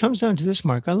 it comes down to this,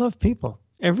 Mark. I love people.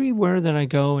 Everywhere that I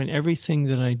go and everything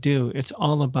that I do, it's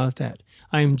all about that.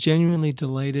 I am genuinely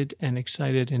delighted and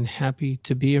excited and happy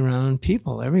to be around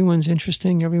people. Everyone's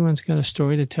interesting. Everyone's got a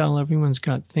story to tell. Everyone's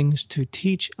got things to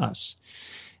teach us.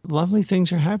 Lovely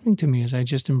things are happening to me as I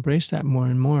just embrace that more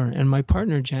and more. And my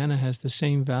partner, Jana, has the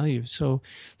same values. So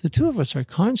the two of us are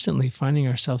constantly finding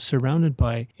ourselves surrounded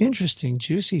by interesting,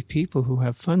 juicy people who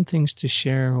have fun things to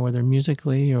share, whether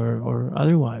musically or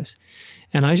otherwise.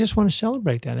 And I just want to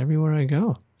celebrate that everywhere I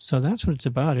go. So that's what it's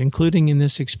about, including in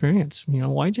this experience. You know,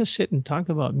 why just sit and talk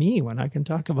about me when I can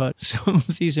talk about some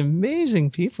of these amazing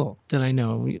people that I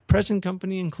know, present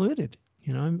company included.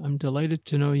 You know, I'm delighted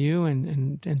to know you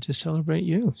and to celebrate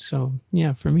you. So,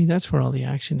 yeah, for me, that's where all the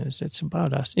action is. It's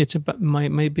about us. It's about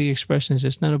my big expression is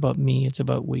it's not about me. It's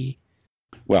about we.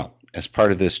 Well, as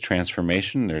part of this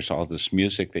transformation, there's all this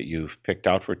music that you've picked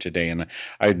out for today. And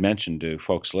I had mentioned to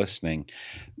folks listening,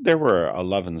 there were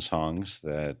 11 songs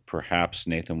that perhaps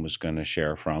Nathan was going to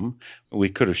share from. We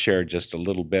could have shared just a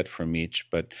little bit from each,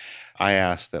 but I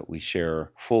asked that we share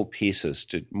full pieces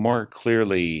to more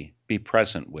clearly be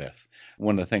present with.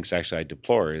 One of the things actually I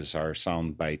deplore is our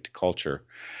soundbite culture.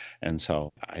 And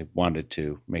so I wanted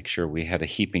to make sure we had a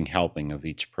heaping helping of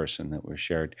each person that was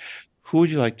shared. Who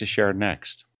would you like to share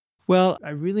next? Well,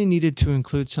 I really needed to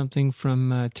include something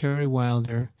from Terry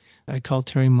Wilder. I call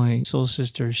Terry my soul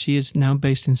sister. She is now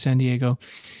based in San Diego.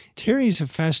 Terry's a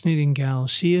fascinating gal.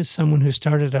 She is someone who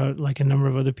started out, like a number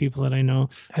of other people that I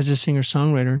know, as a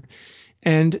singer-songwriter.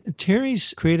 And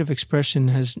Terry's creative expression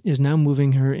is now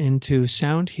moving her into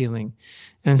sound healing.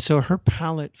 And so her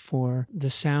palette for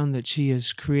the sound that she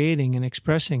is creating and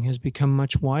expressing has become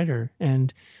much wider.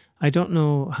 And I don't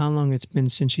know how long it's been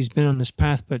since she's been on this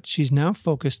path, but she's now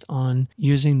focused on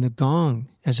using the gong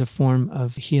as a form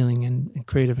of healing and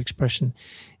creative expression.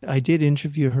 I did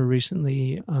interview her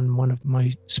recently on one of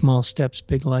my Small Steps,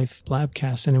 Big Life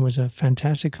Blabcasts, and it was a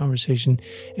fantastic conversation.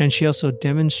 And she also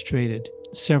demonstrated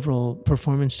several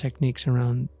performance techniques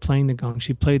around playing the gong.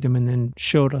 She played them and then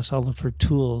showed us all of her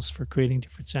tools for creating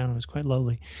different sound. It was quite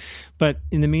lovely. But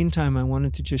in the meantime, I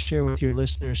wanted to just share with your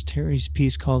listeners Terry's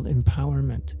piece called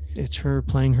Empowerment. It's her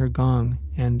playing her gong,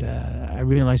 and I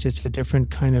realize it's a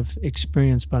different kind of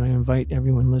experience, but I invite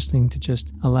everyone listening to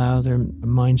just allow their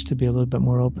minds to be a little bit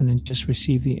more open and just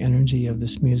receive the energy of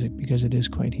this music, because it is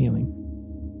quite healing.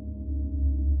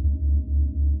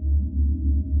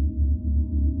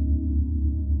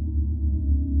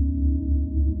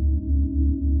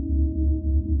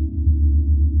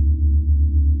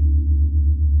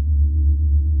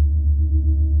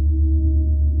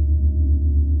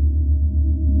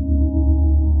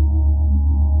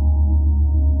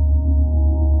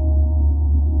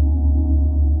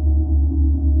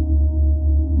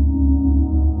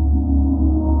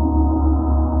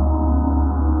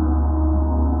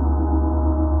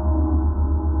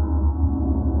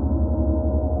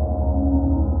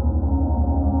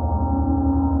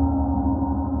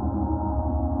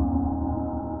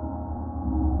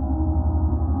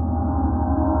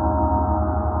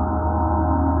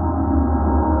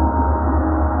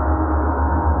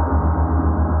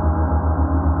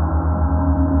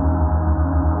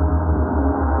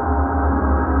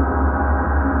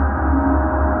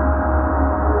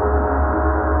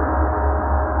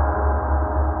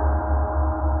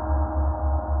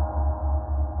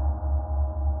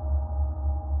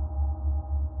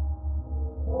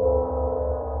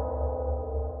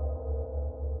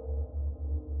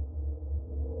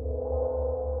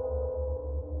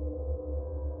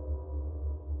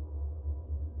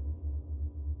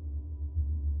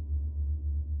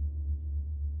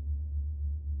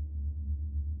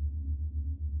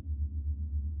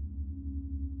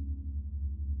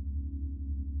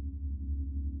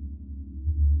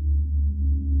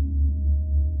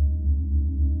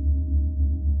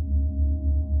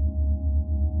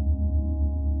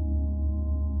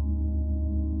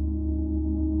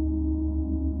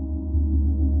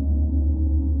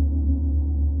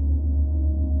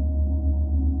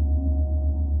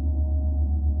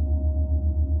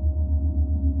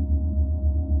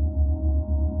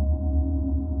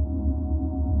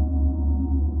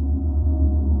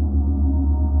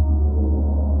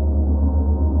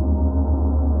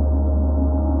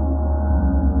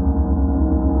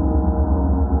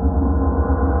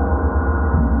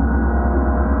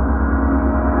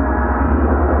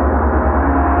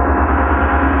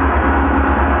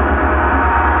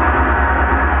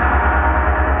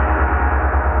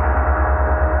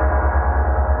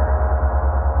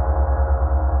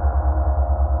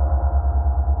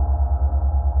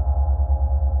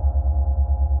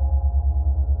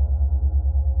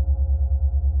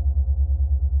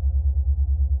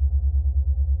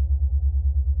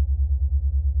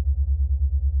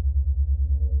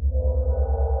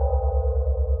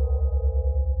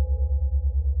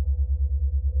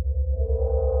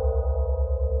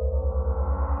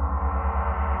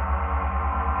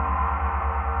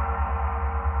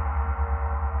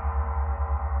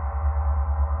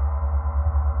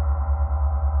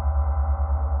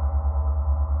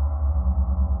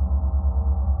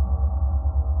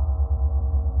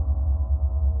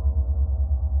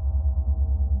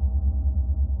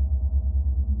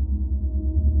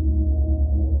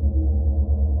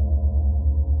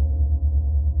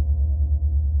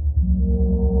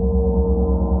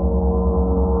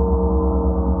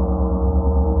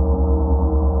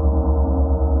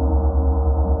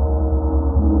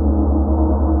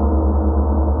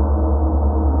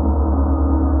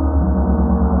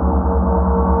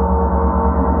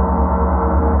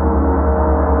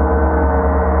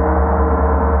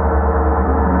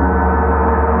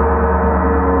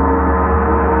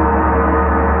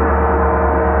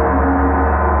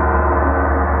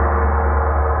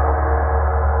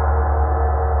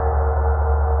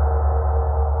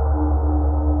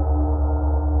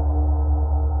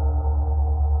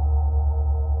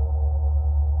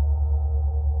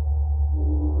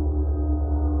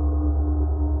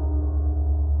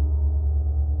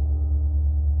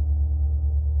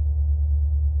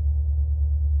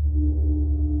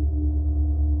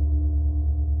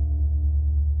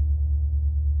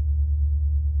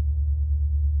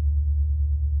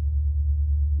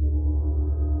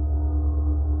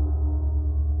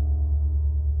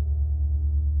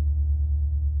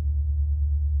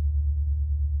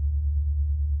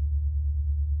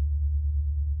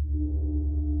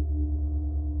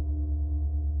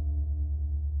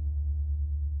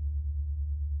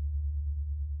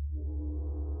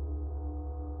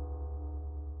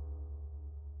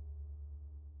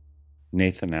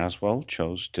 Nathan Aswell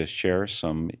chose to share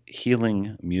some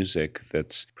healing music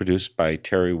that's produced by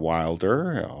Terry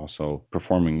Wilder, also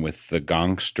performing with the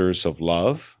Gongsters of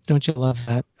Love. Don't you love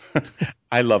that?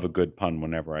 I love a good pun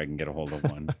whenever I can get a hold of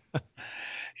one.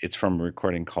 It's from a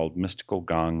recording called Mystical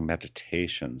Gong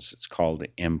Meditations. It's called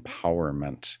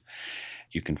Empowerment.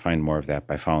 You can find more of that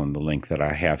by following the link that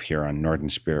I have here on Northern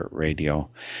Spirit Radio.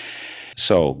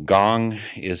 So gong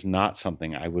is not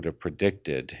something I would have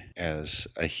predicted as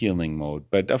a healing mode,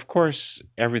 but of course,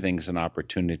 everything's an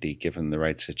opportunity given the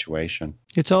right situation.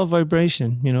 It's all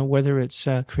vibration, whether it's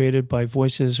created by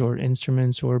voices or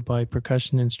instruments or by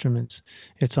percussion instruments.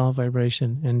 It's all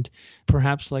vibration. And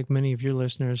perhaps like many of your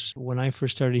listeners, when I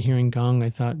first started hearing gong, I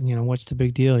thought, what's the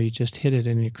big deal? You just hit it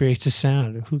and it creates a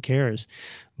sound. Who cares?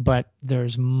 But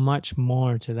there's much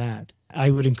more to that. I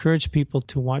would encourage people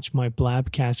to watch my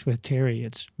Blabcast with Terry.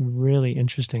 It's really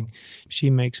interesting. She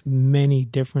makes many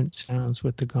different sounds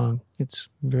with the gong. It's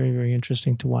very, very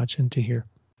interesting to watch and to hear.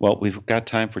 Well, we've got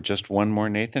time for just one more,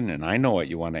 Nathan, and I know what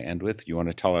you want to end with. You want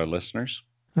to tell our listeners?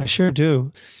 I sure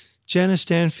do. Jana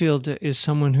Stanfield is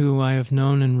someone who I have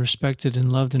known and respected and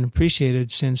loved and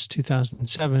appreciated since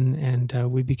 2007,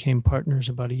 and we became partners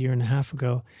about a year and a half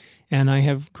ago. And I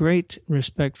have great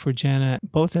respect for Jana,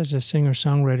 both as a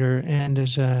singer-songwriter and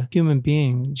as a human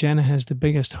being. Jana has the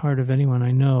biggest heart of anyone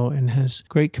I know and has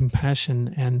great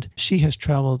compassion. And she has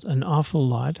traveled an awful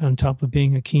lot on top of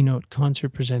being a keynote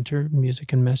concert presenter,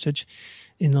 music and message.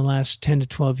 In the last 10 to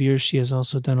 12 years, she has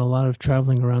also done a lot of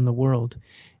traveling around the world.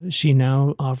 She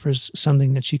now offers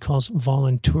something that she calls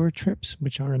voluntour trips,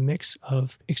 which are a mix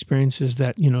of experiences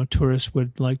that, tourists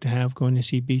would like to have, going to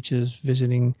see beaches,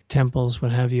 visiting temples,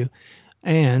 what have you.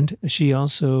 And she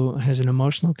also has an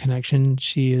emotional connection.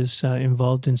 She is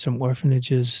involved in some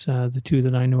orphanages. The two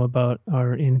that I know about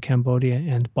are in Cambodia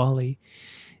and Bali.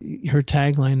 Her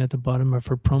tagline at the bottom of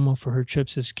her promo for her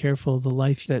trips is, "Careful, the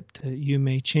life that you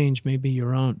may change may be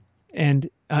your own." And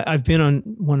I've been on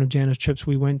one of Jana's trips.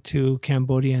 We went to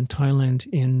Cambodia and Thailand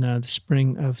in the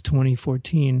spring of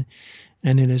 2014.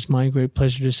 And it is my great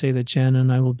pleasure to say that Jana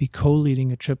and I will be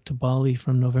co-leading a trip to Bali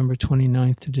from November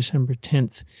 29th to December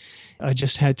 10th. I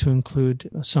just had to include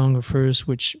a song of hers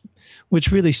which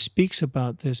really speaks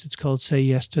about this. It's called Say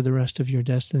Yes to the Rest of Your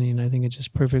Destiny, and I think it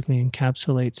just perfectly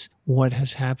encapsulates what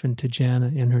has happened to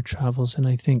Jana in her travels, and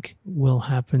I think will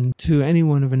happen to any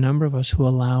one of a number of us who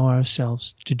allow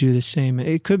ourselves to do the same.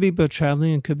 It could be about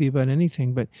traveling, it could be about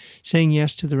anything, but saying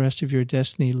yes to the rest of your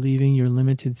destiny, leaving your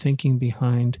limited thinking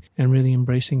behind, and really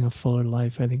embracing a fuller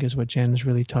life, I think is what Jana's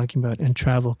really talking about, and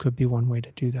travel could be one way to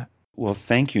do that. Well,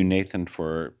 thank you, Nathan,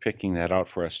 for picking that out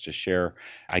for us to share.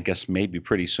 I guess maybe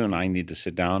pretty soon I need to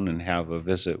sit down and have a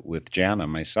visit with Jana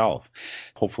myself.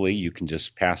 Hopefully you can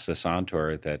just pass this on to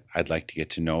her, that I'd like to get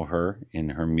to know her in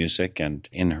her music and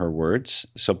in her words.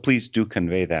 So please do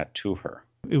convey that to her.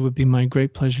 It would be my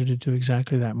great pleasure to do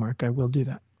exactly that, Mark. I will do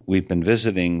that. We've been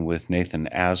visiting with Nathan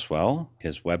Aswell.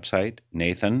 His website,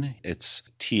 Nathan, it's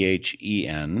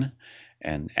THEN,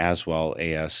 and Aswell,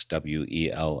 ASWELL.com.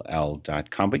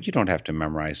 But you don't have to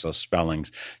memorize those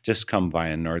spellings. Just come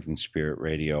via Northern Spirit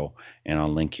Radio, and I'll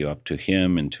link you up to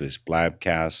him and to his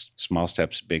Blabcast. Small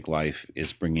Steps, Big Life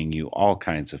is bringing you all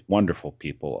kinds of wonderful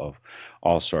people of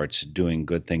all sorts doing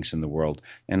good things in the world,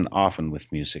 and often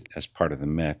with music as part of the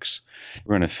mix.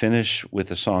 We're going to finish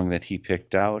with a song that he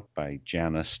picked out by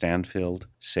Jana Stanfield,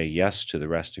 Say Yes to the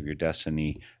Rest of Your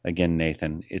Destiny. Again,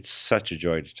 Nathan, it's such a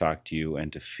joy to talk to you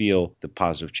and to feel the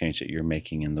positive change that you're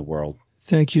making in the world.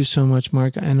 Thank you so much,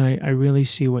 Mark. And I really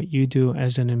see what you do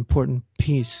as an important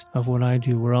piece of what I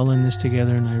do. We're all in this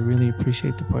together, and I really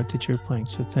appreciate the part that you're playing.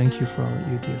 So thank you for all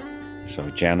that you do. So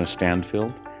Jana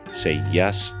Stanfield, Say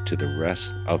Yes to the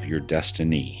Rest of Your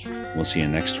Destiny. We'll see you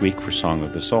next week for Song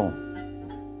of the Soul.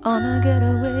 On a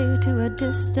getaway to a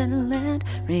distant land,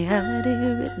 reality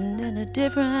written in a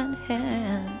different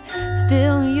hand.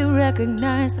 Still you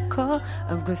recognize the call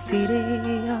of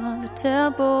graffiti on the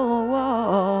temple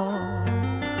wall.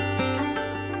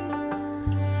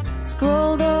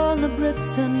 Scrolled on the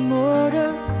bricks and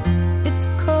mortar, it's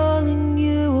calling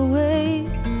you away,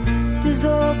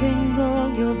 dissolving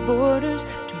all your borders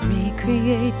to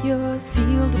recreate your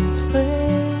field of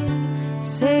play.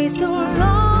 Say so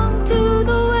long to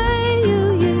the way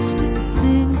you used to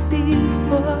think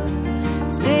before.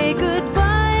 Say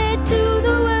goodbye to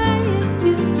the way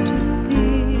it used to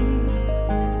be.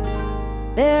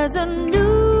 There's a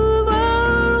new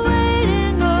world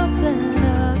waiting, open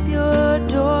up your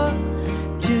door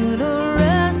to the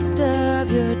rest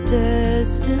of your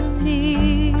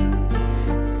destiny.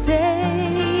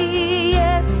 Say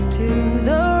yes to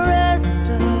the rest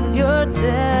of your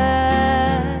destiny.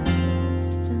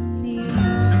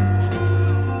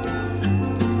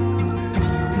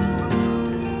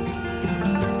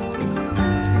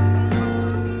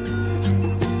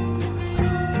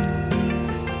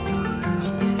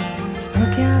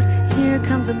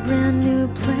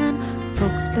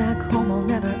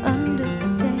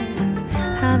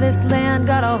 this land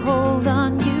got a hold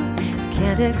on you.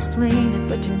 Can't explain it,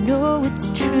 but you know it's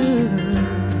true.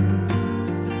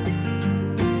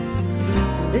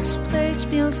 This place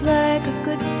feels like a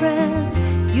good friend.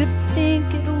 You'd think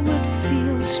it would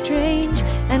feel strange,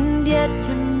 and yet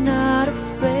you're not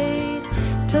afraid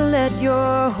to let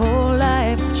your whole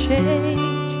life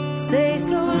change. Say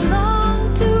so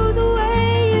long to the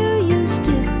way you used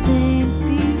to think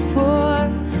before.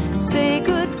 Say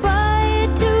goodbye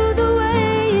to the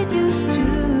way it used to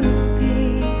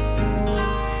be.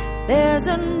 There's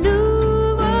a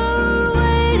new world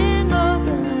waiting.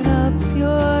 Open up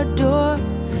your door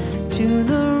to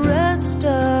the rest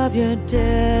of your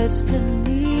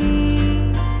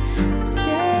destiny.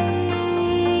 Say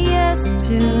yes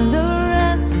to the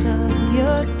rest of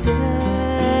your destiny.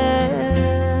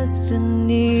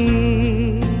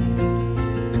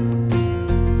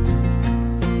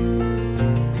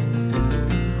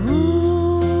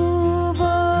 Move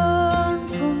on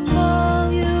from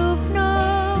all you've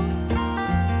known.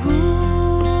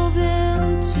 Move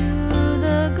into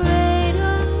the great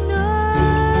unknown.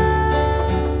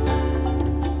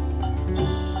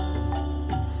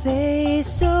 Say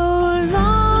so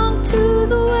long to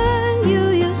the way you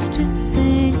used to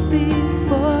think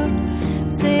before.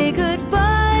 Say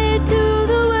goodbye to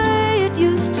the way it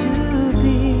used to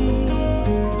be.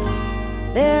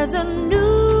 There's a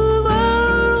new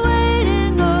world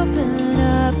waiting. Open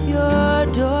up your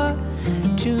door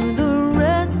to the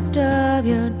rest of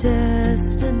your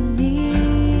destiny.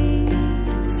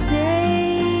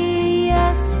 Say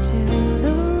yes to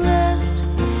the rest.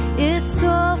 It's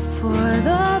all for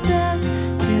the best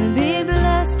to be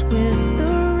blessed with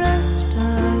the rest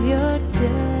of your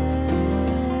destiny.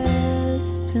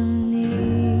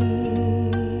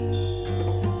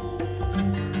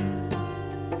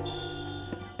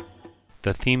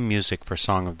 The theme music for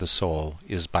Song of the Soul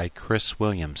is by Chris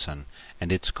Williamson,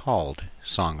 and it's called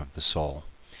Song of the Soul.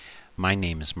 My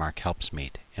name is Mark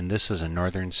Helpsmeet, and this is a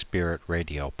Northern Spirit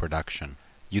Radio production.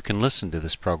 You can listen to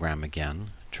this program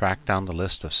again, track down the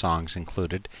list of songs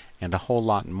included, and a whole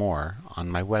lot more on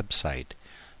my website,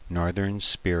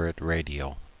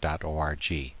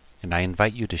 northernspiritradio.org. And I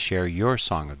invite you to share your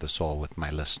Song of the Soul with my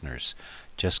listeners.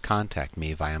 Just contact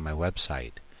me via my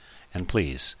website. And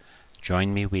please,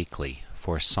 join me weekly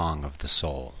for Song of the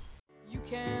Soul. You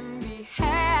can be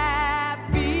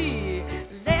happy.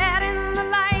 Let in the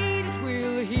light, it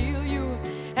will heal you.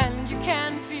 And you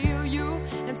can feel you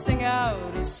and sing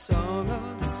out a song